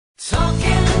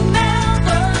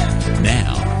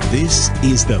This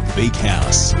is The Big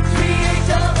House.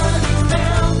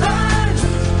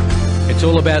 It's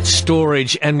all about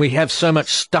storage, and we have so much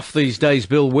stuff these days,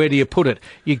 Bill. Where do you put it?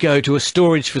 You go to a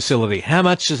storage facility. How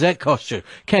much does that cost you?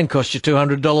 Can cost you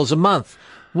 $200 a month.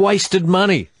 Wasted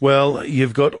money. Well,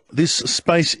 you've got this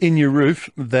space in your roof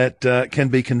that can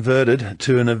be converted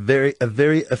to a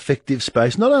very effective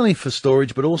space, not only for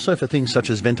storage, but also for things such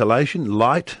as ventilation,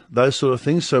 light, those sort of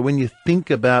things. So when you think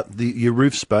about your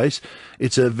roof space,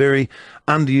 it's a very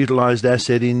underutilized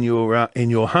asset in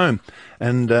your home.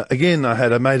 And again, I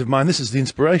had a mate of mine. This is the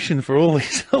inspiration for all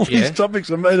these topics.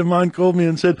 A mate of mine called me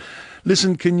and said,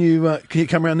 "Listen, can you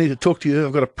come around? I need to talk to you.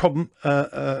 I've got a problem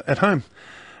at home."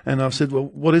 And I've said,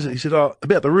 "Well, what is it?" He said, "Oh,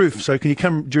 about the roof. So can you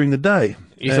come during the day?"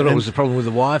 You thought it was a problem with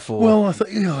the wife, or? Well, I thought,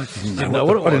 I didn't know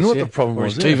what it was. I didn't know what the problem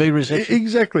was. TV reception.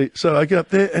 Exactly. So I get up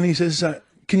there, and he says,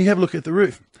 "Can you have a look at the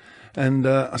roof?" And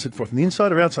I said, "From the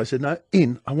inside or outside?" I said, "No,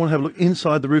 in. I want to have a look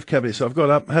inside the roof cavity." So I've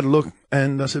got up, had a look,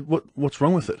 and I said, "What's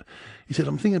wrong with it?" He said,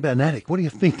 "I'm thinking about an attic. What do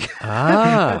you think?"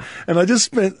 Ah. And I just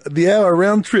spent the hour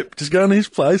round trip just going to his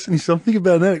place, and he said, "I'm thinking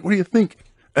about an attic. What do you think?"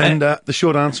 And the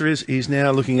short answer is he's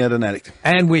now looking at an attic.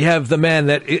 And we have the man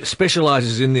that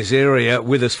specialises in this area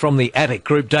with us from the Attic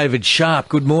Group, David Sharp.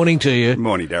 Good morning to you. Good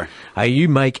morning, Darren. You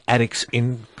make attics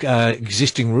in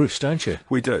existing roofs, don't you?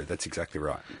 We do. That's exactly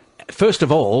right. First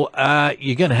of all,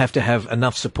 you're going to have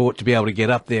enough support to be able to get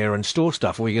up there and store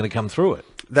stuff, or you're going to come through it.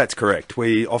 That's correct.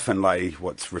 We often lay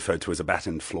what's referred to as a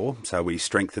battened floor. So we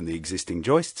strengthen the existing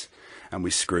joists and we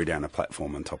screw down a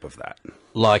platform on top of that.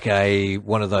 Like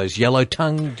one of those yellow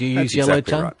tongue? Do you use yellow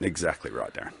tongue? Right. Exactly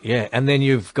right, Darren. Yeah, and then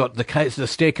you've got the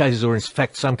staircases, or in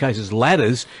fact, some cases,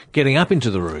 ladders getting up into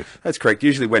the roof. That's correct.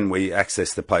 Usually when we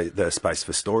access the space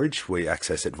for storage, we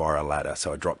access it via a ladder,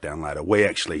 so a drop-down ladder. We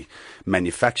actually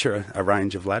manufacture a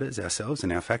range of ladders ourselves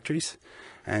in our factories.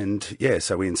 And,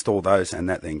 so we install those, and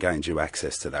that then gains you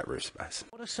access to that roof space.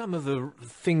 What are some of the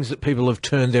things that people have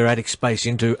turned their attic space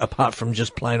into, apart from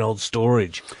just plain old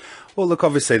storage? Well, look,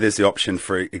 obviously there's the option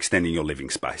for extending your living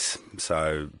space.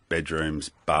 So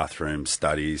bedrooms, bathrooms,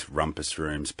 studies, rumpus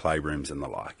rooms, playrooms and the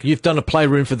like. You've done a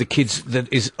playroom for the kids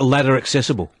that is ladder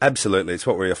accessible. Absolutely. It's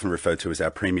what we often refer to as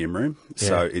our premium room. Yeah.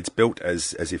 So it's built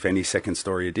as if any second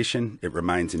story addition. It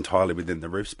remains entirely within the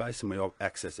roof space, and we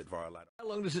access it via a ladder. How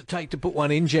long does it take to put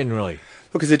one in generally?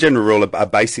 Look, as a general rule, a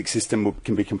basic system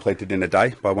can be completed in a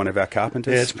day by one of our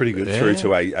carpenters. Yeah, it's pretty good. Through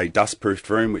to a dust-proofed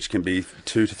room, which can be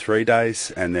 2 to 3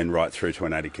 days, and then right through to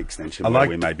an attic extension where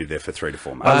we may be there for 3 to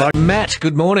 4 months. Matt,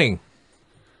 good morning.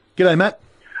 G'day, Matt.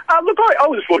 Look, I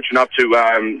was fortunate enough to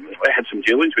have some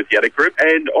dealings with the Attic Group,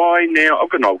 and I've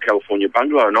got an old California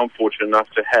bungalow, and I'm fortunate enough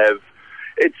to have,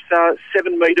 it's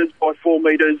 7 metres by 4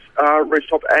 metres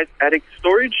rooftop attic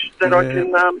storage that I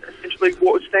can essentially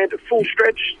stand at full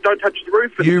stretch, don't touch the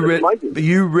roof.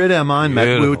 You read our mind, Matt.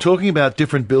 Beautiful. We were talking about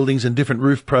different buildings and different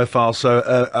roof profiles.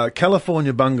 So a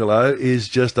California bungalow is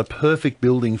just a perfect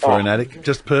building for an attic.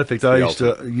 Just perfect. I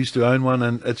used to own one,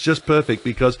 and it's just perfect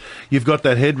because you've got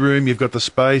that headroom, you've got the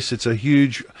space. It's a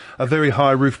very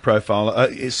high roof profile.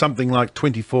 It's something like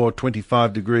 24,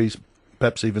 25 degrees.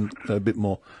 Perhaps even a bit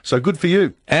more. So good for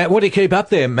you. What do you keep up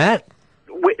there, Matt?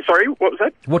 Sorry, what was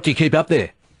that? What do you keep up there?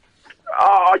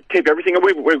 I keep everything.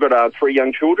 We've got 3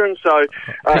 young children, so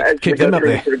as we go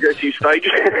through the progressive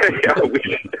stages,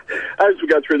 as we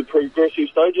go through the progressive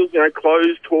stages,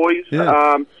 clothes, toys,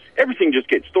 everything just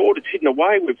gets stored. It's hidden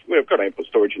away. We've got ample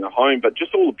storage in the home, but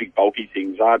just all the big bulky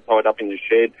things are tied up in the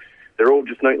shed. They're all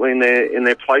just neatly in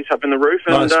their place up in the roof.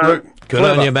 Nice work. Good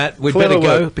on you, Matt. We'd better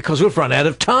go because we've run out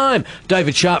of time.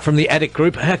 David Sharp from the Attic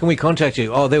Group. How can we contact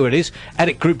you? Oh, there it is.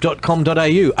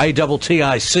 atticgroup.com.au.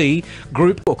 ATTIC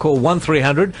Group, or call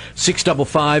 1300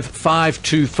 655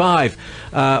 525.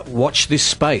 Watch this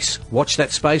space. Watch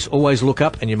that space. Always look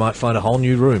up and you might find a whole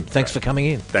new room. Thanks for coming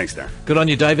in. Thanks, Darren. Good on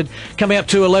you, David. Coming up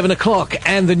to 11 o'clock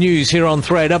and the news here on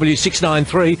 3AW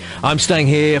 693. I'm staying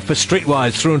here for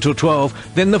Streetwise through until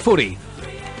 12. Then the footy.